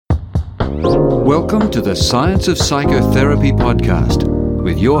Welcome to the Science of Psychotherapy podcast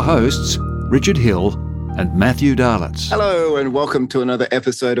with your hosts, Richard Hill and Matthew Darlitz. Hello, and welcome to another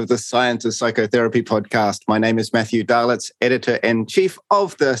episode of the Science of Psychotherapy podcast. My name is Matthew Darlitz, editor-in-chief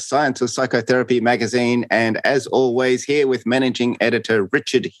of the Science of Psychotherapy magazine, and as always, here with managing editor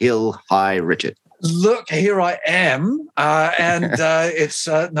Richard Hill. Hi, Richard. Look, here I am, it's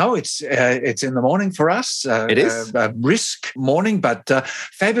in the morning for us. It is a brisk morning, but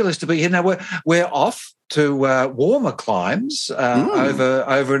fabulous to be here. Now we're off to warmer climes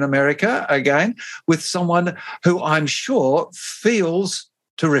over in America again with someone who I'm sure feels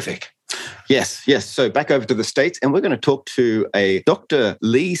terrific. Yes. So back over to the States, and we're going to talk to a Dr.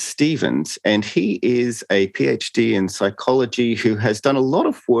 Lee Stevens, and he is a PhD in psychology who has done a lot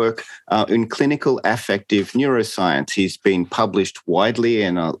of work in clinical affective neuroscience. He's been published widely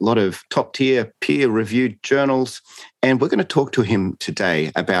in a lot of top-tier peer-reviewed journals, and we're going to talk to him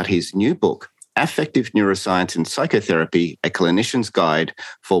today about his new book, Affective Neuroscience and Psychotherapy, a Clinician's Guide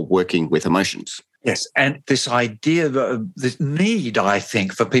for Working with Emotions. Yes, and this idea, this need, I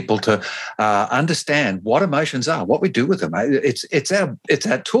think, for people to understand what emotions are, what we do with them. It's our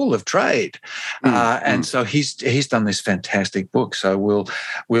tool of trade, and so he's done this fantastic book. So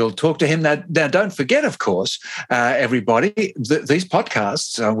we'll talk to him now. Don't forget, of course, everybody, these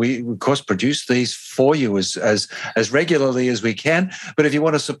podcasts. We of course produce these for you as regularly as we can. But if you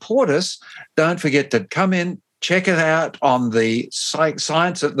want to support us, don't forget to come in. Check it out on the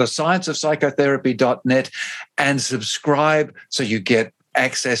scienceofpsychotherapy.net and subscribe so you get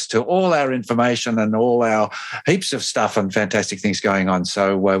access to all our information and all our heaps of stuff and fantastic things going on.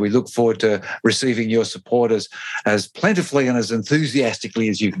 So we look forward to receiving your support as plentifully and as enthusiastically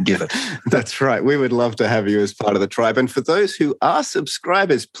as you can give it. That's right. We would love to have you as part of the tribe. And for those who are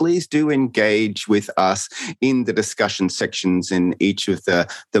subscribers, please do engage with us in the discussion sections in each of the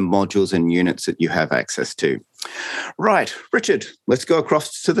modules and units that you have access to. Right, Richard, let's go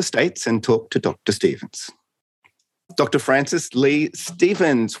across to the States and talk to Dr. Stevens. Dr. Francis Lee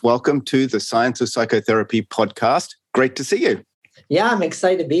Stevens, welcome to the Science of Psychotherapy podcast. Great to see you. Yeah, I'm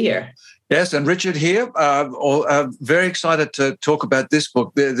excited to be here. Yes, and Richard here, very excited to talk about this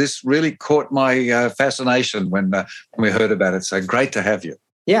book. This really caught my fascination when we heard about it. So great to have you.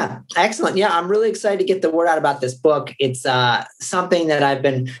 Yeah, excellent. Yeah, I'm really excited to get the word out about this book. It's something that I've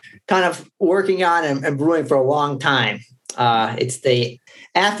been kind of working on and brewing for a long time. It's the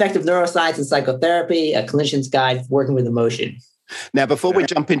Affective Neuroscience and Psychotherapy, a Clinician's Guide for Working with Emotion. Now, before we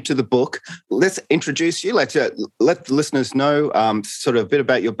jump into the book, let's introduce you. Let the listeners know sort of a bit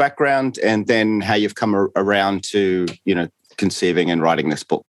about your background and then how you've come around to, conceiving and writing this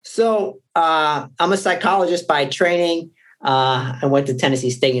book. So I'm a psychologist by training. I went to Tennessee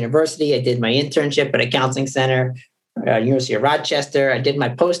State University. I did my internship at a counseling center, University of Rochester. I did my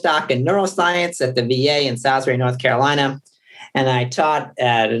postdoc in neuroscience at the VA in Salisbury, North Carolina. And I taught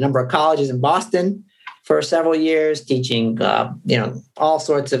at a number of colleges in Boston for several years, teaching, all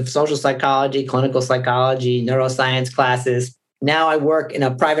sorts of social psychology, clinical psychology, neuroscience classes. Now I work in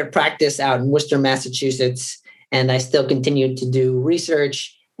a private practice out in Worcester, Massachusetts, and I still continue to do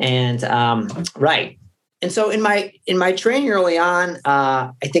research and write. And so in my training early on,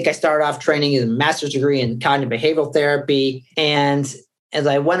 I think I started off training as a master's degree in cognitive behavioral therapy. And as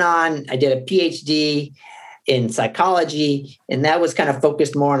I went on, I did a PhD in psychology, and that was kind of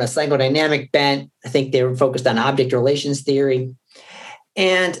focused more on a psychodynamic bent. I think they were focused on object relations theory.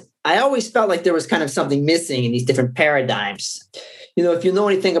 And I always felt like there was kind of something missing in these different paradigms. If you know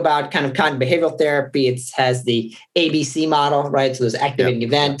anything about kind of cognitive behavioral therapy, it has the ABC model, right? So there's activating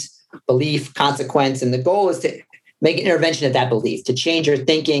event, belief, consequence, and the goal is to make an intervention at that belief, to change your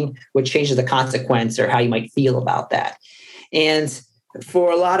thinking, which changes the consequence or how you might feel about that. And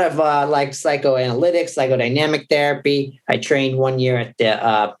for a lot of like psychoanalytics, psychodynamic therapy, I trained 1 year at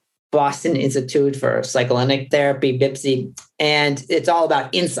the Boston Institute for Psychoanalytic Therapy, BIPSI, and it's all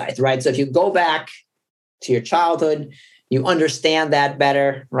about insights, right? So if you go back to your childhood, you understand that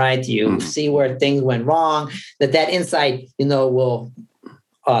better, right? You see where things went wrong, that insight, will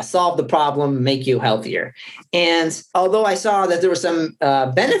solve the problem, make you healthier. And although I saw that there were some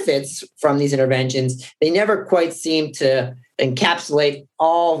benefits from these interventions, they never quite seemed to encapsulate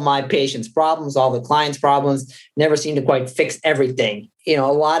all of my patients' problems, all the clients' problems, never seemed to quite fix everything. A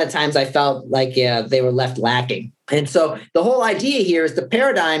lot of times I felt like they were left lacking. And so the whole idea here is the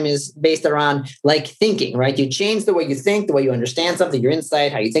paradigm is based around like thinking, right? You change the way you think, the way you understand something, your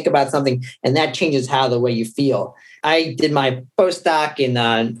insight, how you think about something, and that changes how the way you feel. I did my postdoc in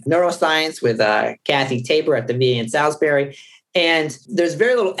neuroscience with Kathy Tabor at the VA in Salisbury. And there's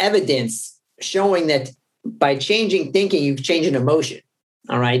very little evidence showing that by changing thinking, you change an emotion.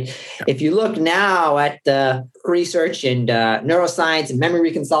 All right. If you look now at the research in neuroscience and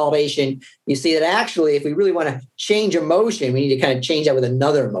memory reconsolidation, you see that actually, if we really want to change emotion, we need to kind of change that with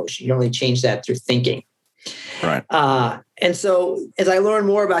another emotion. You don't really change that through thinking. Right. And so as I learned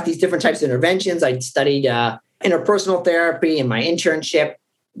more about these different types of interventions, I studied interpersonal therapy in my internship,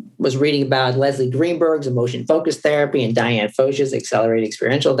 was reading about Leslie Greenberg's emotion-focused therapy and Diane Foch's accelerated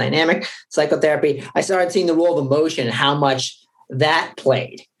experiential dynamic psychotherapy. I started seeing the role of emotion and how much that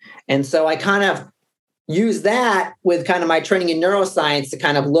played. And so I kind of used that with kind of my training in neuroscience to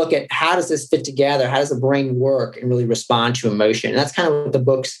kind of look at how does this fit together? How does the brain work and really respond to emotion? And that's kind of what the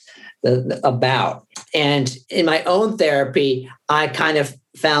book's about. And in my own therapy, I kind of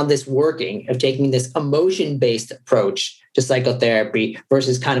found this working of taking this emotion-based approach to psychotherapy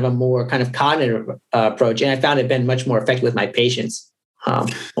versus kind of a more kind of cognitive approach. And I found it been much more effective with my patients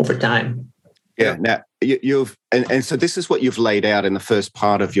over time. Yeah. Now you've and so this is what you've laid out in the first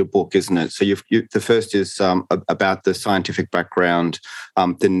part of your book, isn't it? So the first is about the scientific background,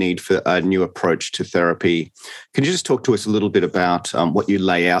 the need for a new approach to therapy. Can you just talk to us a little bit about what you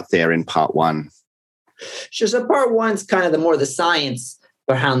lay out there in part one? Sure. So part one's kind of the science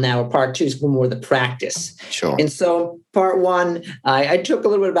behind that, or part two is more the practice. Sure. And so part one, I took a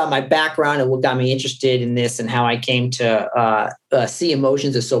little bit about my background and what got me interested in this and how I came to see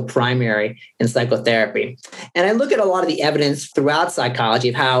emotions as so primary in psychotherapy. And I look at a lot of the evidence throughout psychology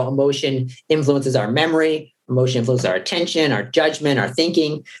of how emotion influences our memory, emotion influences our attention, our judgment, our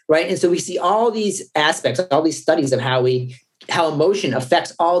thinking, right? And so we see all these aspects, all these studies of how emotion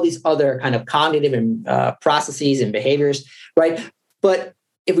affects all these other kind of cognitive and processes and behaviors, right? But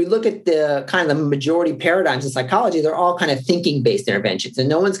if we look at the kind of the majority paradigms in psychology, they're all kind of thinking-based interventions, and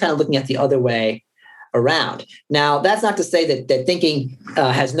no one's kind of looking at the other way around. Now, that's not to say that thinking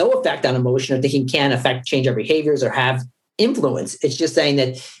has no effect on emotion, or thinking can change our behaviors or have influence. It's just saying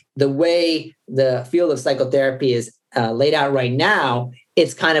that the way the field of psychotherapy is laid out right now,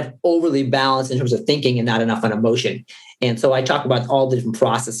 it's kind of overly balanced in terms of thinking and not enough on emotion. And so I talk about all the different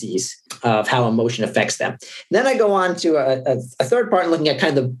processes of how emotion affects them. Then I go on to a third part, looking at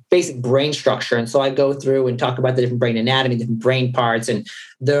kind of the basic brain structure. And so I go through and talk about the different brain anatomy, different brain parts, and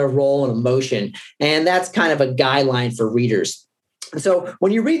their role in emotion. And that's kind of a guideline for readers. And so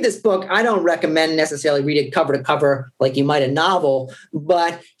when you read this book, I don't recommend necessarily read it cover to cover like you might a novel,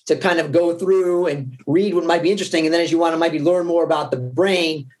 but to kind of go through and read what might be interesting. And then as you want to maybe learn more about the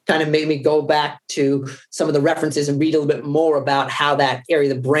brain, kind of make me go back to some of the references and read a little bit more about how that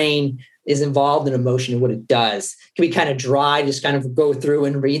area of the brain is involved in emotion and what it does. It can be kind of dry, just kind of go through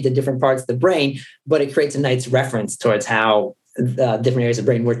and read the different parts of the brain, but it creates a nice reference towards how different areas of the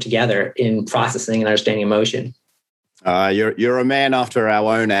brain work together in processing and understanding emotion. You're a man after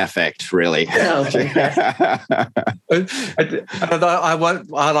our own affect, really. Oh,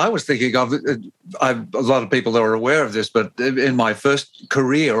 I was thinking of, a lot of people are aware of this, but in my first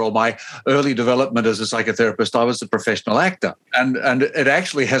career or my early development as a psychotherapist, I was a professional actor. And it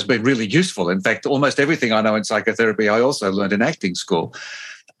actually has been really useful. In fact, almost everything I know in psychotherapy, I also learned in acting school.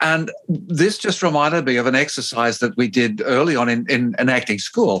 And this just reminded me of an exercise that we did early on in acting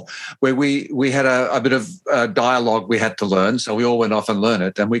school, where we had a bit of dialogue we had to learn. So we all went off and learned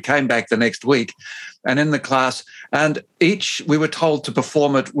it. And we came back the next week and in the class, and we were told to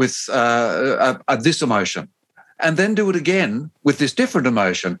perform it with this emotion, and then do it again with this different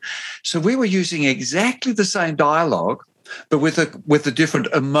emotion. So we were using exactly the same dialogue, but with a different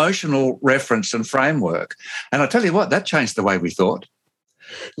emotional reference and framework. And I tell you what, that changed the way we thought.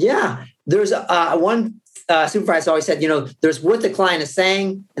 Yeah, there's one supervisor always said, there's what the client is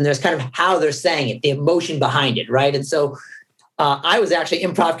saying, and there's kind of how they're saying it, the emotion behind it, right? And so I was actually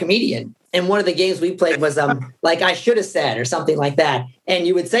an improv comedian, and one of the games we played was like I should have said or something like that. And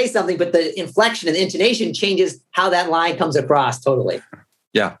you would say something, but the inflection and the intonation changes how that line comes across totally.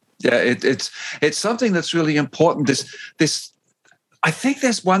 Yeah, it's something that's really important. This. I think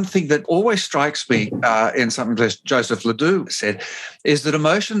there's one thing that always strikes me in something that Joseph Ledoux said, is that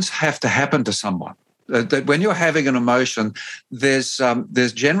emotions have to happen to someone. That when you're having an emotion, there's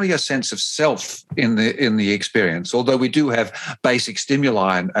generally a sense of self in the experience, although we do have basic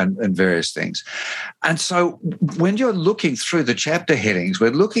stimuli and various things. And so when you're looking through the chapter headings,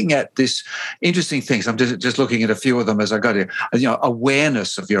 we're looking at this interesting things. I'm just looking at a few of them as I go to,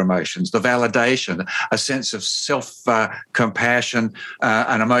 awareness of your emotions, the validation, a sense of self-compassion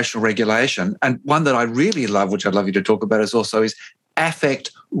and emotional regulation. And one that I really love, which I'd love you to talk about, is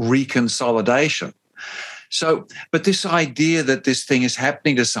affect reconsolidation. So, but this idea that this thing is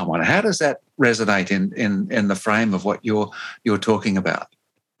happening to someone, how does that resonate in the frame of what you're talking about?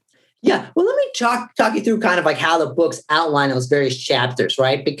 Yeah. Well, let me talk you through kind of like how the books outline those various chapters,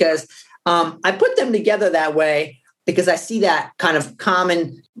 right? Because I put them together that way because I see that kind of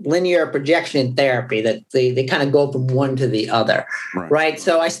common linear projection in therapy that they kind of go from one to the other, right?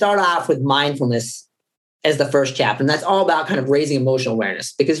 So I start off with mindfulness as the first chapter, and that's all about kind of raising emotional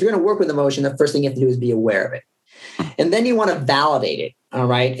awareness. Because if you're going to work with emotion, the first thing you have to do is be aware of it. And then you want to validate it, all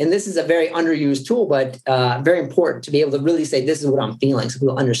right? And this is a very underused tool, but very important to be able to really say, this is what I'm feeling, so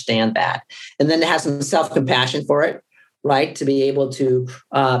people understand that. And then to have some self-compassion for it, right? To be able to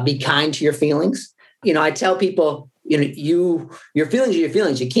be kind to your feelings. I tell people, your feelings are your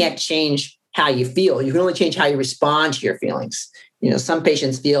feelings. You can't change how you feel. You can only change how you respond to your feelings. Some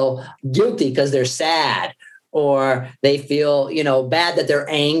patients feel guilty because they're sad, or they feel, bad that they're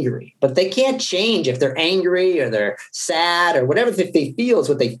angry, but they can't change if they're angry or they're sad or whatever they feel is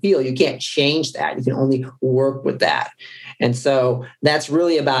what they feel. You can't change that. You can only work with that. And so that's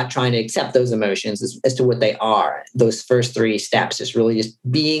really about trying to accept those emotions as to what they are. Those first three steps is really just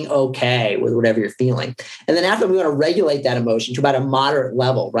being okay with whatever you're feeling. And then after, we want to regulate that emotion to about a moderate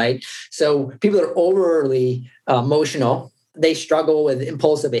level, right? So people that are overly emotional, they struggle with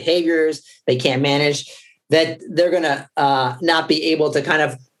impulsive behaviors. They can't manage that. They're going to not be able to kind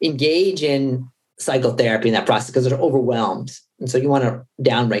of engage in psychotherapy in that process because they're overwhelmed. And so you want to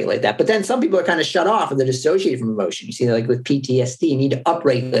downregulate that. But then some people are kind of shut off and they're dissociated from emotion. You see, like with PTSD, you need to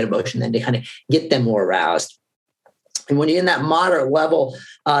upregulate emotion then to kind of get them more aroused. And when you're in that moderate level,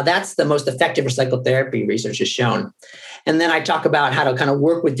 that's the most effective for psychotherapy, research has shown. And then I talk about how to kind of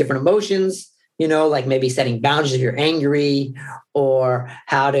work with different emotions, like maybe setting boundaries if you're angry, or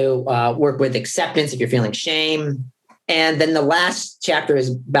how to work with acceptance if you're feeling shame. And then the last chapter is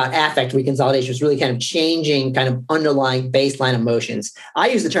about affect reconsolidation, which is really kind of changing kind of underlying baseline emotions. I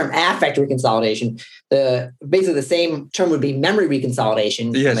use the term affect reconsolidation. Basically the same term would be memory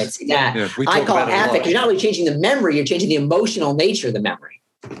reconsolidation. Yes. You might see that. Yeah, I call it affect because you're not really changing the memory, you're changing the emotional nature of the memory.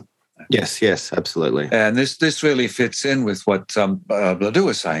 Yes, absolutely. And this really fits in with what Bladu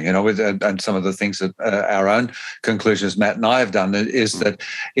was saying, and some of the things that our own conclusions, Matt and I have done, is that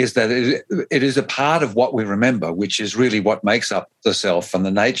it is a part of what we remember, which is really what makes up the self and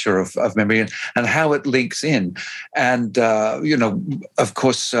the nature of memory and how it links in. And, of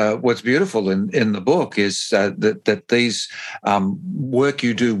course, what's beautiful in the book is that these work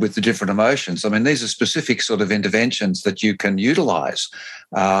you do with the different emotions. I mean, these are specific sort of interventions that you can utilize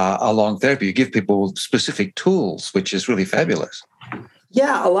along therapy. You give people specific tools, which is really fabulous.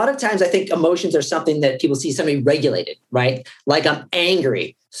 Yeah, a lot of times I think emotions are something that people see somebody regulated, right? Like I'm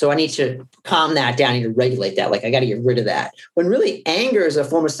angry, so I need to calm that down and regulate that. Like I got to get rid of that. When really anger is a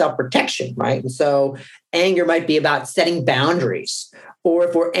form of self-protection, right? And so anger might be about setting boundaries. Or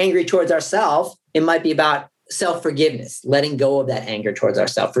if we're angry towards ourselves, it might be about self-forgiveness, letting go of that anger towards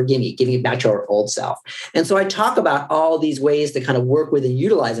ourselves, forgive me, giving it back to our old self. And so I talk about all these ways to kind of work with and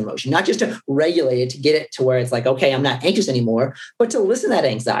utilize emotion, not just to regulate it, to get it to where it's like, okay, I'm not anxious anymore, but to listen to that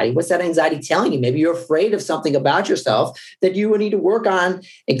anxiety. What's that anxiety telling you? Maybe you're afraid of something about yourself that you would need to work on,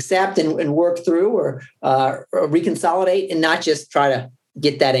 accept and work through or reconsolidate, and not just try to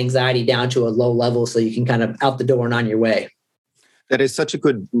get that anxiety down to a low level so you can kind of out the door and on your way. That is such a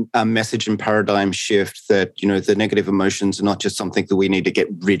good message and paradigm shift that, the negative emotions are not just something that we need to get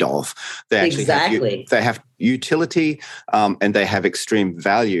rid of. They actually have utility and they have extreme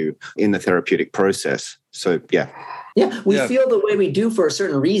value in the therapeutic process. So, yeah. Yeah, we feel the way we do for a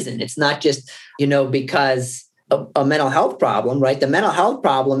certain reason. It's not just, because of a mental health problem, right? The mental health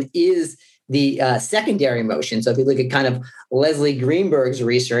problem is the secondary emotion. So if you look at kind of Leslie Greenberg's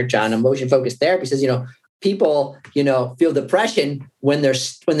research on emotion-focused therapy, says, people, feel depression when they're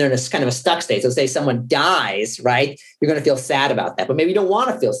in a kind of a stuck state. So say someone dies, right? You're going to feel sad about that, but maybe you don't want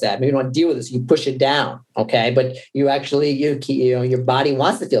to feel sad. Maybe you don't want to deal with this. You push it down. Okay. But you actually, your body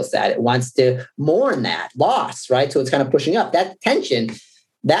wants to feel sad. It wants to mourn that loss, right? So it's kind of pushing up that tension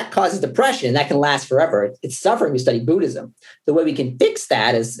that causes depression. That can last forever. It's suffering. We study Buddhism. The way we can fix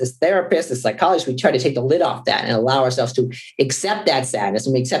that as therapists, as psychologists, we try to take the lid off that and allow ourselves to accept that sadness.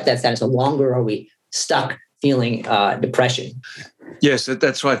 When we accept that sadness, no longer are we stuck feeling depression. Yes,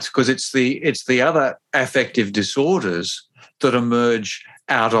 that's right. Because it's the other affective disorders that emerge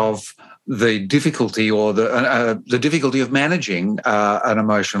out of the difficulty or the difficulty of managing an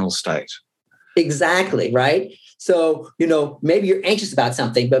emotional state. Exactly, right? So, maybe you're anxious about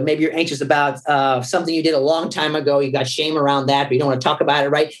something, but maybe you're anxious about something you did a long time ago. You got shame around that, but you don't want to talk about it,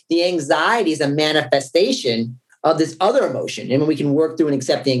 right? The anxiety is a manifestation of this other emotion. And when we can work through and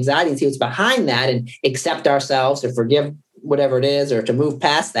accept the anxiety and see what's behind that and accept ourselves or forgive whatever it is or to move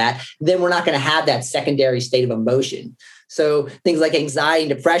past that, then we're not going to have that secondary state of emotion. So things like anxiety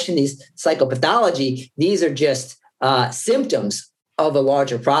and depression, these psychopathology, these are just symptoms of a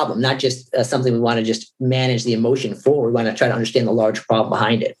larger problem, not just something we want to just manage the emotion for. We want to try to understand the larger problem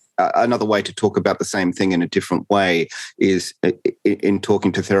behind it. Another way to talk about the same thing in a different way is in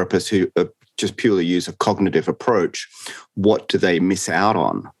talking to therapists who just purely use a cognitive approach. What do they miss out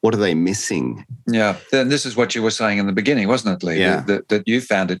on? What are they missing? Yeah, and this is what you were saying in the beginning, wasn't it, Lee? Yeah. That you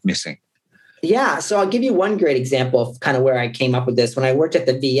found it missing. Yeah. So I'll give you one great example of kind of where I came up with this. When I worked at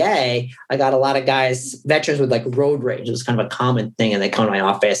the VA, I got a lot of guys, veterans with like road rage. It was kind of a common thing. And they come to my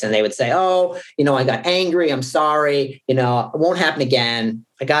office and they would say, oh, I got angry. I'm sorry. It won't happen again.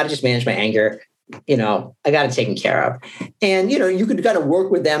 I got to just manage my anger. I got it taken care of. And, you could kind of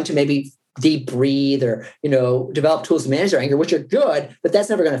work with them to maybe deep breathe or, develop tools to manage their anger, which are good, but that's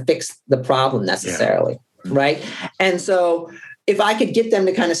never going to fix the problem necessarily. Yeah. Right. And so if I could get them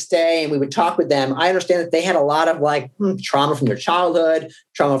to kind of stay and we would talk with them, I understand that they had a lot of trauma from their childhood,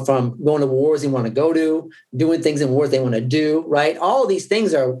 trauma from going to wars they want to go to, doing things in wars they want to do, right? All of these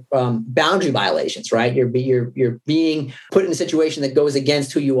things are boundary violations, right? You're being put in a situation that goes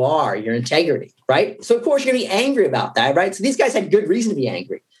against who you are, your integrity, right? So of course you're going to be angry about that, right? So these guys had good reason to be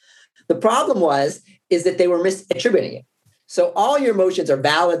angry. The problem is that they were misattributing it. So all your emotions are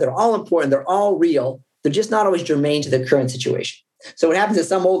valid, they're all important, they're all real. They're just not always germane to the current situation. So what happens is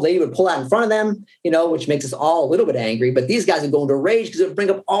some old lady would pull out in front of them, which makes us all a little bit angry. But these guys would go into rage because it would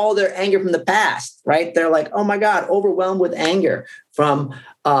bring up all their anger from the past, right? They're like, oh my God, overwhelmed with anger from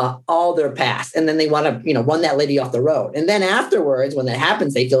all their past. And then they want to, run that lady off the road. And then afterwards, when that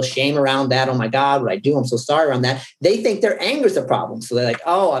happens, they feel shame around that. Oh my God, what I do? I'm so sorry around that. They think their anger is the problem. So they're like,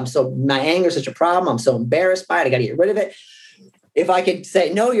 oh, my anger is such a problem. I'm so embarrassed by it. I got to get rid of it. If I could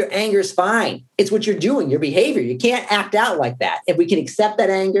say, no, your anger is fine. It's what you're doing, your behavior. You can't act out like that. If we can accept that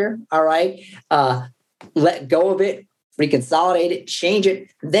anger, all right, let go of it, reconsolidate it, change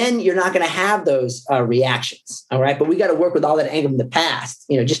it, then you're not going to have those reactions, all right? But we got to work with all that anger from the past.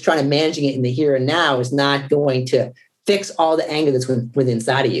 Just trying to managing it in the here and now is not going to fix all the anger that's within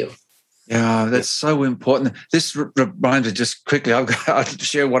inside of you. Yeah, that's so important. This reminds me just quickly, I've got to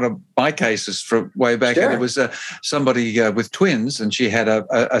share one of my cases from way back. Sure. And it was somebody with twins, and she had a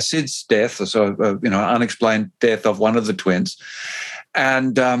SIDS death, so unexplained death of one of the twins.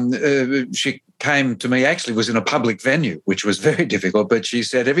 And she came to me, actually was in a public venue, which was very difficult, but she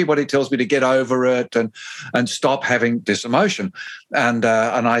said, everybody tells me to get over it and stop having this emotion. And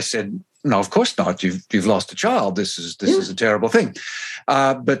I said, no, of course not. You've lost a child. This is a terrible thing.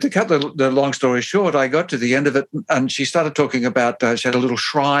 But to cut the long story short, I got to the end of it, and she started talking about she had a little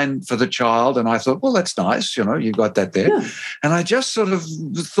shrine for the child, and I thought, well, that's nice. You got that there. Yeah. And I just sort of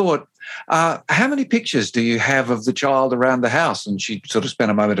thought, how many pictures do you have of the child around the house? And she sort of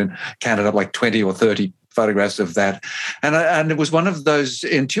spent a moment and counted up like 20 or 30 photographs of that. And it was one of those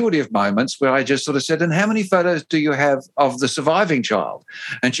intuitive moments where I just sort of said, and how many photos do you have of the surviving child?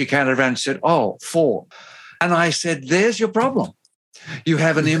 And she counted around and said, 4. And I said, there's your problem. You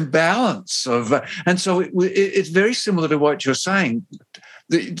have an imbalance of, and so it's very similar to what you're saying.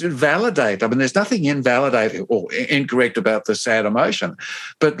 To validate, there's nothing invalidating or incorrect about the sad emotion,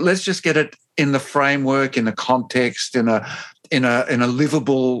 but let's just get it in the framework, in the context, in a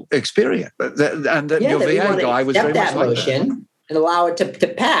livable experience. Your VA guy was very much that like emotion that. And allow it to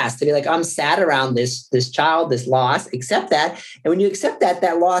pass, to be like, I'm sad around this child, this loss, accept that. And when you accept that,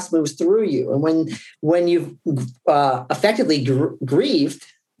 that loss moves through you. And when you've effectively grieved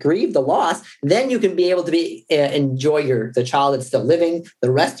the loss, then you can be able to enjoy the child that's still living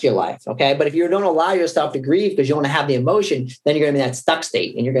the rest of your life. Okay. But if you don't allow yourself to grieve because you want to have the emotion, then you're going to be in that stuck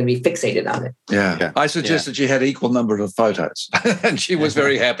state and you're going to be fixated on it. Yeah. I suggested she had equal number of photos and she was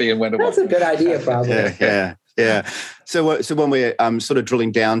very happy and went away. That's a good idea, probably. Yeah. So when we're sort of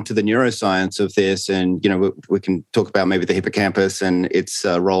drilling down to the neuroscience of this, and we can talk about maybe the hippocampus and its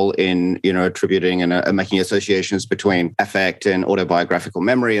role in attributing and making associations between affect and autobiographical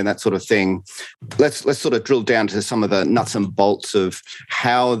memory and that sort of thing. Let's sort of drill down to some of the nuts and bolts of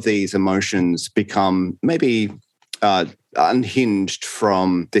how these emotions become maybe unhinged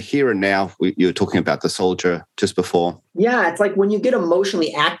from the here and now. You were talking about the soldier just before. Yeah, it's like when you get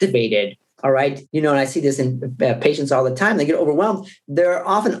emotionally activated. All right. And I see this in patients all the time. They get overwhelmed. They're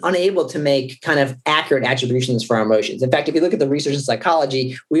often unable to make kind of accurate attributions for our emotions. In fact, if you look at the research in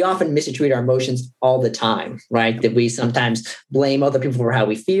psychology, we often misattribute our emotions all the time, right? That we sometimes blame other people for how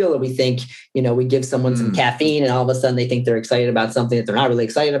we feel, or we think, we give someone some caffeine and all of a sudden they think they're excited about something that they're not really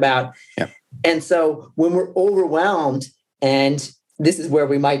excited about. Yeah. And so when we're overwhelmed, and this is where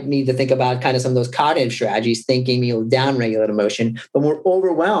we might need to think about kind of some of those cognitive strategies, thinking, downregulate emotion. But when we're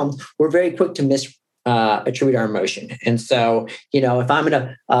overwhelmed, we're very quick to attribute our emotion. And so, if I'm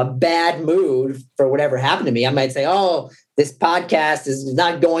in a bad mood for whatever happened to me, I might say, oh, this podcast is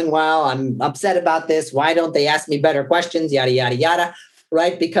not going well. I'm upset about this. Why don't they ask me better questions? Yada, yada, yada.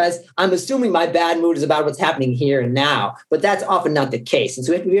 Right? Because I'm assuming my bad mood is about what's happening here and now, but that's often not the case. And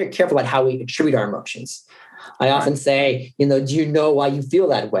so we have to be very careful about how we attribute our emotions. I often say, do you know why you feel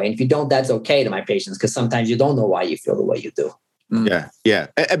that way? And if you don't, that's okay to my patients, because sometimes you don't know why you feel the way you do. Yeah.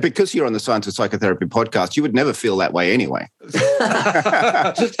 And because you're on the Science of Psychotherapy podcast, you would never feel that way anyway.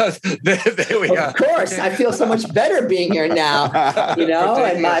 there we go. Of course. I feel so much better being here now,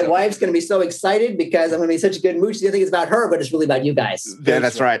 and my wife's going to be so excited because I'm going to be in such a good mood. She's going to think it's about her, but it's really about you guys. Yeah,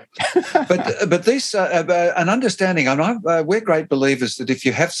 that's right. but this, an understanding, and we're great believers that if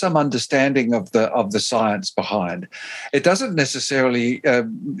you have some understanding of the science behind, it doesn't necessarily,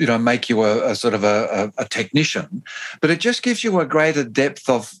 make you a sort of a technician, but it just gives you a greater depth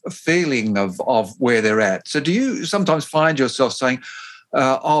of feeling of where they're at. So do you sometimes find yourself saying,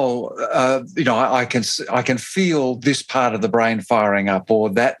 I can feel this part of the brain firing up or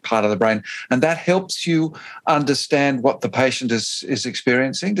that part of the brain, and that helps you understand what the patient is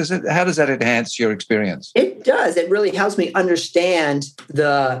experiencing? How does that enhance your experience? It does. It really helps me understand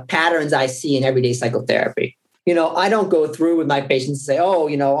the patterns I see in everyday psychotherapy. I don't go through with my patients and say,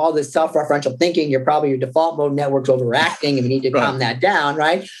 all this self-referential thinking, your default mode network's overacting and we need to calm that down,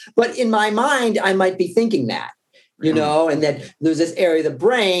 right? But in my mind, I might be thinking that, and that there's this area of the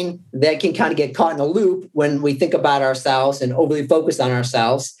brain that can kind of get caught in a loop when we think about ourselves and overly focus on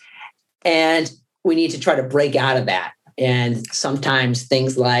ourselves. And we need to try to break out of that. And sometimes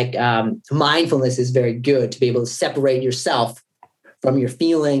things like mindfulness is very good to be able to separate yourself from your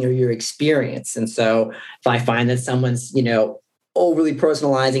feeling or your experience. And so if I find that someone's, overly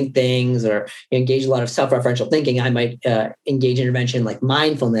personalizing things or engage a lot of self-referential thinking, I might engage intervention like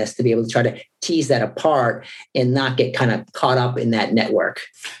mindfulness to be able to try to tease that apart and not get kind of caught up in that network.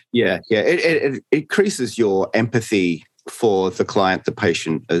 Yeah. It increases your empathy for the client, the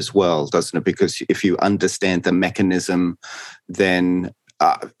patient as well, doesn't it? Because if you understand the mechanism, then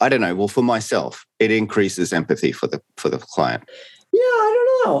I don't know. Well, for myself, it increases empathy for the client. Yeah,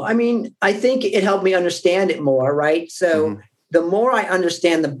 I don't know. I mean, I think it helped me understand it more, right? So the more I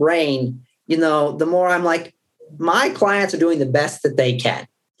understand the brain, the more I'm like, my clients are doing the best that they can,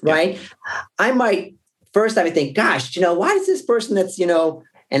 right? I might think, gosh, why does this person that's,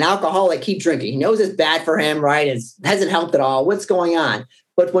 an alcoholic keep drinking? He knows it's bad for him, right? It hasn't helped at all. What's going on?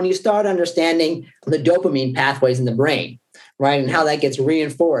 But when you start understanding the dopamine pathways in the brain, right, and how that gets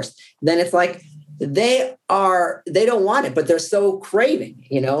reinforced, then it's like, they don't want it, but they're so craving,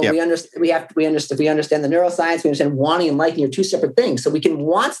 We understand the neuroscience, we understand wanting and liking are two separate things. So we can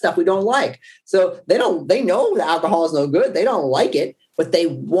want stuff we don't like. So they know the alcohol is no good. They don't like it, but they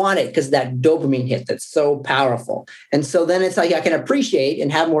want it because that dopamine hit that's so powerful. And so then it's like, I can appreciate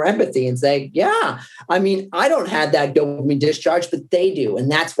and have more empathy and say, yeah, I mean, I don't have that dopamine discharge, but they do. And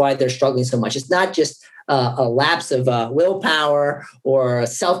that's why they're struggling so much. It's not just a lapse of willpower or a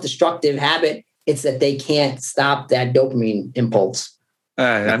self-destructive habit. It's that they can't stop that dopamine impulse.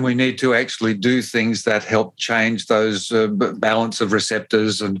 And we need to actually do things that help change those balance of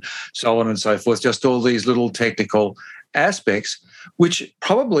receptors and so on and so forth. Just all these little technical aspects, which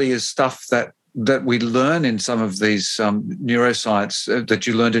probably is stuff that we learn in some of these neuroscience that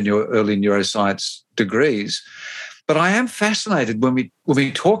you learned in your early neuroscience degrees. But I am fascinated when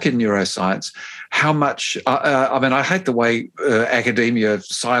we talk in neuroscience, how much, I hate the way academia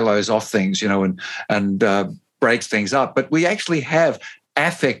silos off things, and breaks things up, but we actually have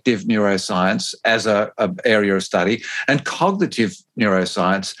affective neuroscience as a area of study and cognitive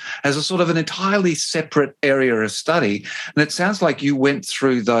neuroscience as a sort of an entirely separate area of study. And it sounds like you went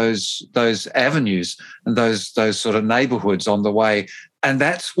through those avenues and those sort of neighborhoods on the way. And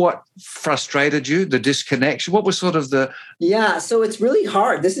that's what frustrated you, the disconnection. What was sort of the... Yeah, so it's really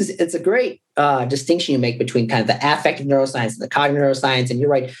hard. It's a great distinction you make between kind of the affective neuroscience and the cognitive neuroscience. And you're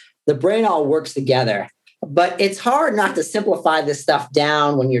right, the brain all works together. But it's hard not to simplify this stuff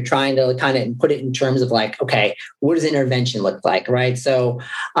down when you're trying to kind of put it in terms of like, okay, what does intervention look like, right? So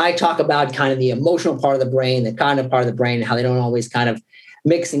I talk about kind of the emotional part of the brain, the cognitive part of the brain, and how they don't always kind of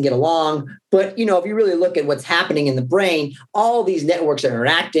mix and get along. But, if you really look at what's happening in the brain, all these networks are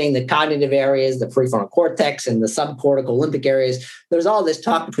interacting, the cognitive areas, the prefrontal cortex and the subcortical limbic areas. There's all this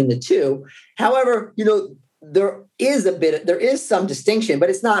talk between the two. However, there is some distinction, but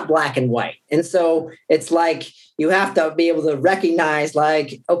it's not black and white. And so it's like you have to be able to recognize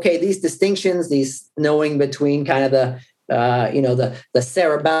like, okay, these distinctions, these knowing between kind of the the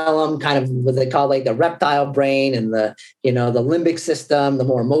cerebellum, kind of what they call like the reptile brain, and the limbic system, the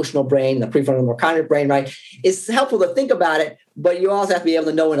more emotional brain, the prefrontal more cognitive brain, right? It's helpful to think about it, but you also have to be able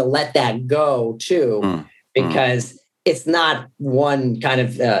to know when to let that go too, because it's not one kind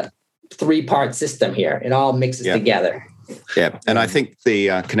of 3-part system here. It all mixes together. Yeah, and I think the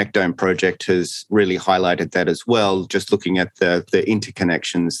Connectome project has really highlighted that as well. Just looking at the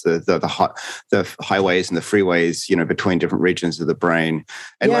interconnections, the highways and the freeways, between different regions of the brain.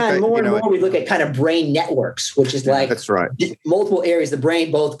 And and more we look at kind of brain networks, which is like that's right. Multiple areas of the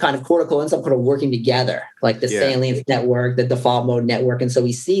brain, both kind of cortical and subcortical, working together, like the salience network, the default mode network, and so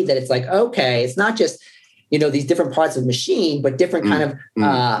we see that it's like, okay, it's not just these different parts of the machine, but different kind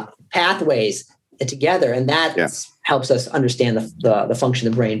of pathways together, and that helps us understand the function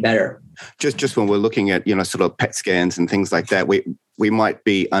of the brain better. Just when we're looking at sort of PET scans and things like that, we might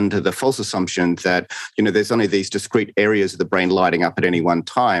be under the false assumption that there's only these discrete areas of the brain lighting up at any one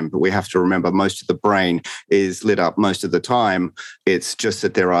time, but we have to remember most of the brain is lit up most of the time. It's just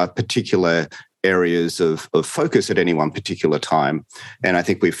that there are particular areas of focus at any one particular time, and I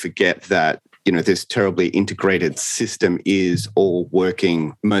think we forget that this terribly integrated system is all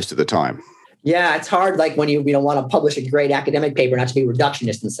working most of the time. Yeah, it's hard, like when you don't want to publish a great academic paper, not to be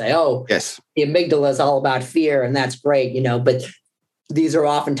reductionist and say, oh, yes, the amygdala is all about fear, and that's great, but these are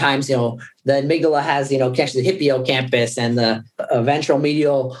oftentimes, the amygdala has, connection to the hippocampus and the ventral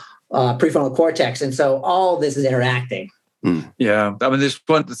medial prefrontal cortex. And so all this is interacting. Yeah, I mean, there's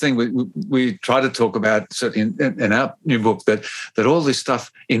one thing we try to talk about, certainly in our new book, that all this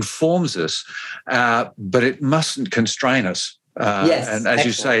stuff informs us, but it mustn't constrain us. And as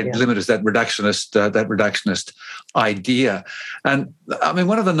you say, limit us that reductionist idea. And I mean,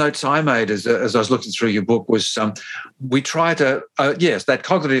 one of the notes I made as I was looking through your book was we try to that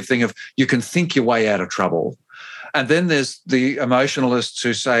cognitive thing of you can think your way out of trouble. And then there's the emotionalists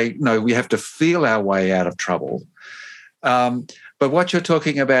who say, no, we have to feel our way out of trouble. But what you're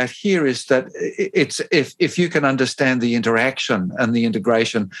talking about here is that it's if you can understand the interaction and the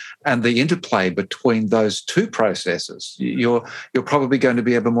integration and the interplay between those two processes, you're probably going to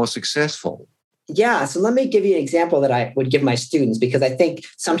be ever more successful. Yeah. So let me give you an example that I would give my students, because I think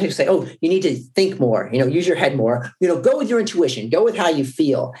sometimes say, oh, you need to think more, use your head more, go with your intuition, go with how you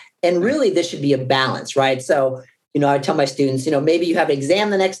feel. And really this should be a balance, right? So I tell my students, maybe you have an exam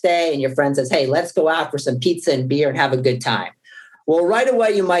the next day and your friend says, hey, let's go out for some pizza and beer and have a good time. Well, right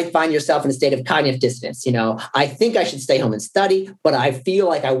away, you might find yourself in a state of cognitive dissonance. I think I should stay home and study, but I feel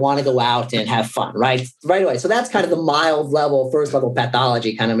like I want to go out and have fun, right away. So that's kind of the mild level, first level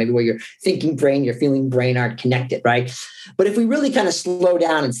pathology, kind of maybe where your thinking brain, your feeling brain aren't connected, right? But if we really kind of slow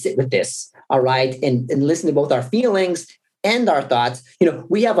down and sit with this, all right, and listen to both our feelings and our thoughts,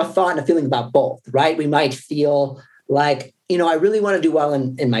 we have a thought and a feeling about both, right? We might feel like, I really want to do well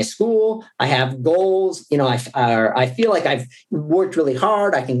in my school. I have goals. I feel like I've worked really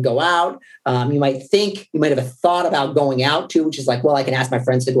hard. I can go out. You might have a thought about going out too, which is like, well, I can ask my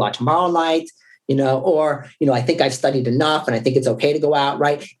friends to go out tomorrow night, or I think I've studied enough and I think it's okay to go out,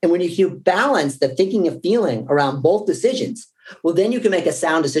 right? And when you balance the thinking and feeling around both decisions, well, then you can make a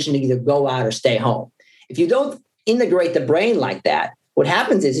sound decision to either go out or stay home. If you don't integrate the brain like that, what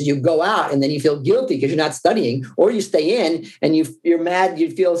happens is you go out and then you feel guilty because you're not studying, or you stay in and you're mad, you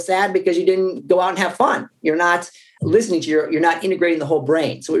feel sad because you didn't go out and have fun. You're not listening to you're not integrating the whole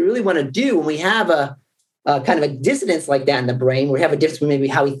brain. So what we really want to do when we have a kind of a dissonance like that in the brain, we have a difference between maybe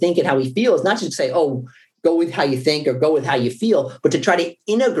how we think and how we feel, is not just to say, oh, go with how you think or go with how you feel, but to try to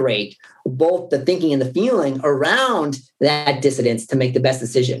integrate both the thinking and the feeling around that dissonance to make the best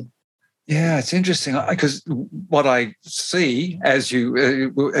decision. Yeah, it's interesting because what I see as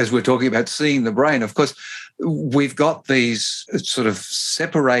we're talking about seeing the brain, of course, we've got these sort of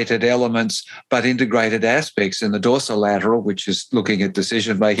separated elements but integrated aspects in the dorsolateral, which is looking at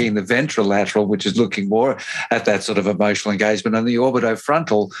decision making, the ventrolateral, which is looking more at that sort of emotional engagement, and the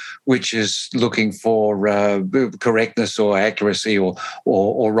orbitofrontal, which is looking for correctness or accuracy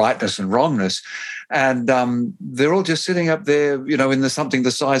or rightness and wrongness. And they're all just sitting up there, in something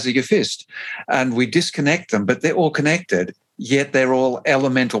the size of your fist. And we disconnect them, but they're all connected, yet they're all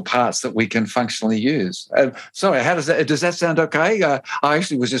elemental parts that we can functionally use. Sorry, does that sound okay? I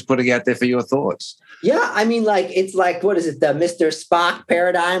actually was just putting out there for your thoughts. Yeah, I mean, it's like, what is it, the Mr. Spock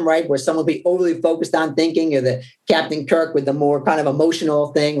paradigm, right? Where someone will be overly focused on thinking, or the Captain Kirk with the more kind of emotional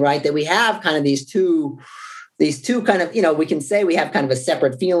thing, right? That we have kind of these two kind of, we can say we have kind of a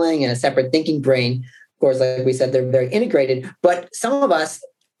separate feeling and a separate thinking brain. Of course, like we said, they're very integrated. But some of us,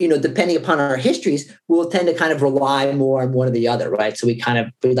 depending upon our histories, we'll tend to kind of rely more on one or the other, right? So we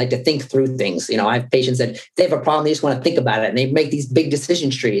like to think through things. I have patients that if they have a problem, they just want to think about it, and they make these big decision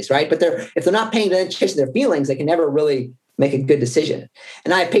trees, right? But if they're not paying attention to their feelings, they can never really make a good decision.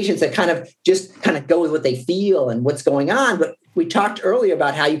 And I have patients that kind of go with what they feel and what's going on. But we talked earlier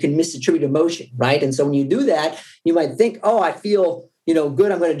about how you can misattribute emotion, right? And so when you do that, you might think, oh, I feel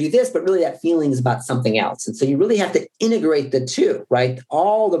good, I'm going to do this, but really that feeling is about something else. And so you really have to integrate the two, right?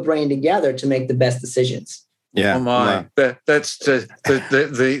 All the brain together to make the best decisions. Yeah. Oh my! That's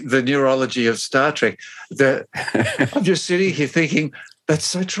the neurology of Star Trek. I'm just sitting here thinking, that's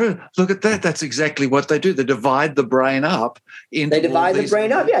so true. Look at that. That's exactly what they do. They divide the brain up. They divide the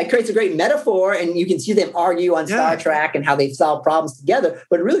brain up. Yeah, it creates a great metaphor, and you can see them argue on Star Trek and how they solve problems together.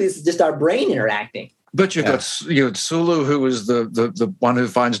 But really, this is just our brain interacting. But you've got Sulu, who is the one who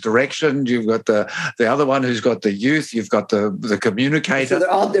finds direction. You've got the other one who's got the youth. You've got the communicator. So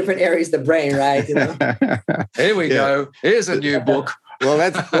they're all different areas of the brain, right? Here we go. Here's a new book. Well,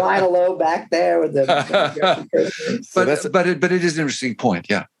 that's Lionel back there with the. But it is an interesting point.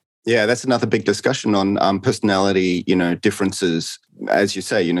 Yeah. Yeah, that's another big discussion on personality, differences. As you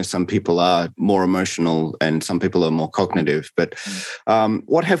say, some people are more emotional and some people are more cognitive. But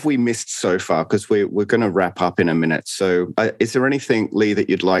what have we missed so far? Because we're going to wrap up in a minute. So is there anything, Lee, that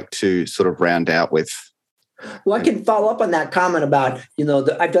you'd like to sort of round out with? Well, I can follow up on that comment about,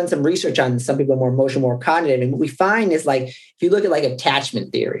 I've done some research on some people are more emotional, more cognitive. And what we find is if you look at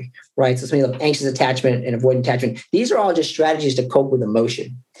attachment theory, right? So something like anxious attachment and avoidant attachment, these are all just strategies to cope with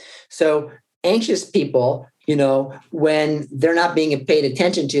emotion. So anxious people, when they're not being paid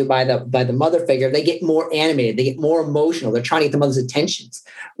attention to by the mother figure, they get more animated, they get more emotional. They're trying to get the mother's attentions,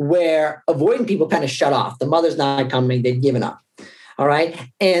 where avoidant people kind of shut off. The mother's not coming, they've given up. All right.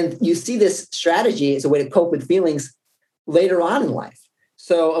 And you see this strategy as a way to cope with feelings later on in life.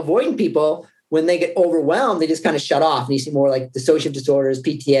 So avoidant people, when they get overwhelmed, they just kind of shut off. And you see more like dissociative disorders,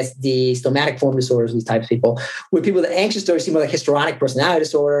 PTSD, somatic form disorders, these types of people. With people with anxious disorders, see more like histrionic personality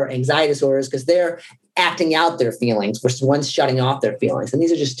disorder, anxiety disorders, because they're acting out their feelings versus one's shutting off their feelings. And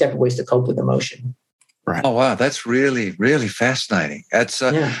these are just separate ways to cope with emotion. Right. Oh, wow. That's really, really fascinating. That's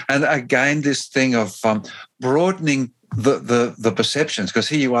and again, this thing of broadening the perceptions, because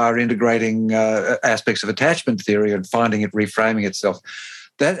here you are integrating aspects of attachment theory and finding it reframing itself.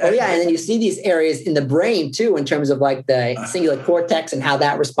 And then you see these areas in the brain too, in terms of like the cingulate cortex and how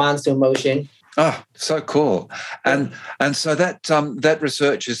that responds to emotion. Oh, so cool! And so that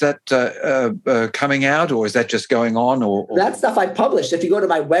research, is that coming out, or is that just going on? Or that stuff I published. If you go to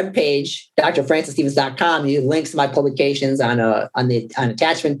my webpage, drfrancisstevens.com, you links to my publications on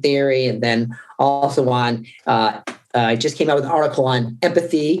attachment theory, and then also on. I just came out with an article on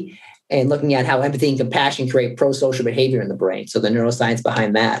empathy and looking at how empathy and compassion create pro-social behavior in the brain. So the neuroscience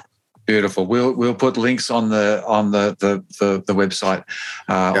behind that. Beautiful. We'll put links on the website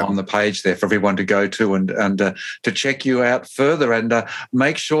on the page there for everyone to go to and to check you out further, and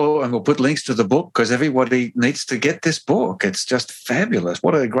make sure, and we'll put links to the book, because everybody needs to get this book. It's just fabulous.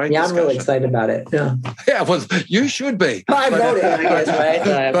 What a great discussion. I'm really excited about it. Yeah, well, you should be. I wrote it, I guess,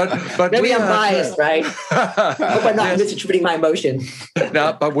 right? But maybe I'm biased, right? I hope I'm not misattributing my emotion.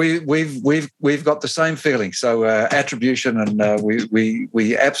 No, but we've got the same feeling. So attribution, and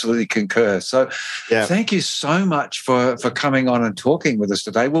we absolutely concur. So thank you so much for coming on and talking with us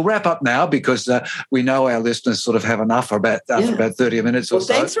today. We'll wrap up now, because we know our listeners sort of have enough for about 30 minutes or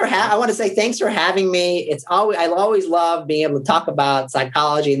so. I want to say thanks for having me. I always love being able to talk about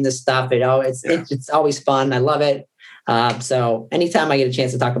psychology and this stuff. It's always fun. I love it. So anytime I get a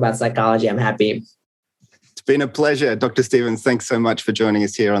chance to talk about psychology, I'm happy. It's been a pleasure. Dr. Stevens, thanks so much for joining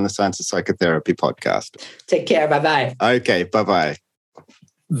us here on the Science of Psychotherapy podcast. Take care. Bye-bye. Okay, bye-bye.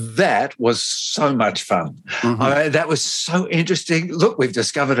 That was so much fun. Mm-hmm. That was so interesting. Look, we've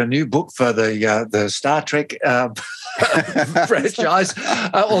discovered a new book for the Star Trek franchise,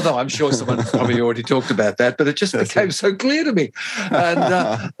 although I'm sure someone probably already talked about that, but it just became so clear to me. And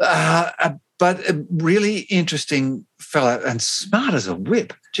but a really interesting fella and smart as a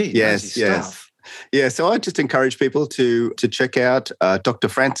whip. Gee, yes. Stuff. Yeah, so I just encourage people to check out Dr.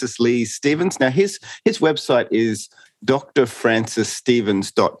 Francis Lee Stevens. Now, his website is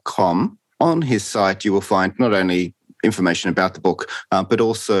drfrancisstevens.com. On his site, you will find not only information about the book, but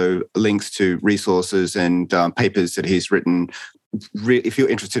also links to resources and papers that he's written. If you're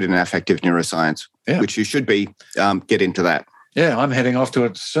interested in affective neuroscience, which you should be, get into that. Yeah, I'm heading off to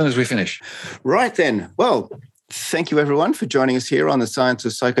it as soon as we finish. Right then. Well, Thank you, everyone, for joining us here on the Science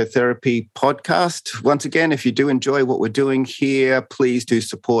of Psychotherapy podcast. Once again, if you do enjoy what we're doing here, please do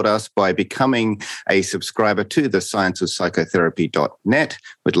support us by becoming a subscriber to the scienceofpsychotherapy.net.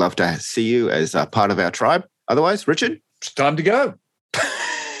 We'd love to see you as a part of our tribe. Otherwise, Richard? It's time to go.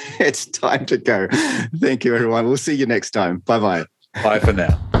 It's time to go. Thank you, everyone. We'll see you next time. Bye-bye. Bye for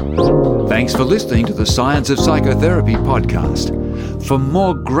now. Thanks for listening to the Science of Psychotherapy podcast. For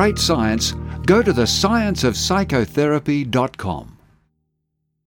more great science, go to thescienceofpsychotherapy.com.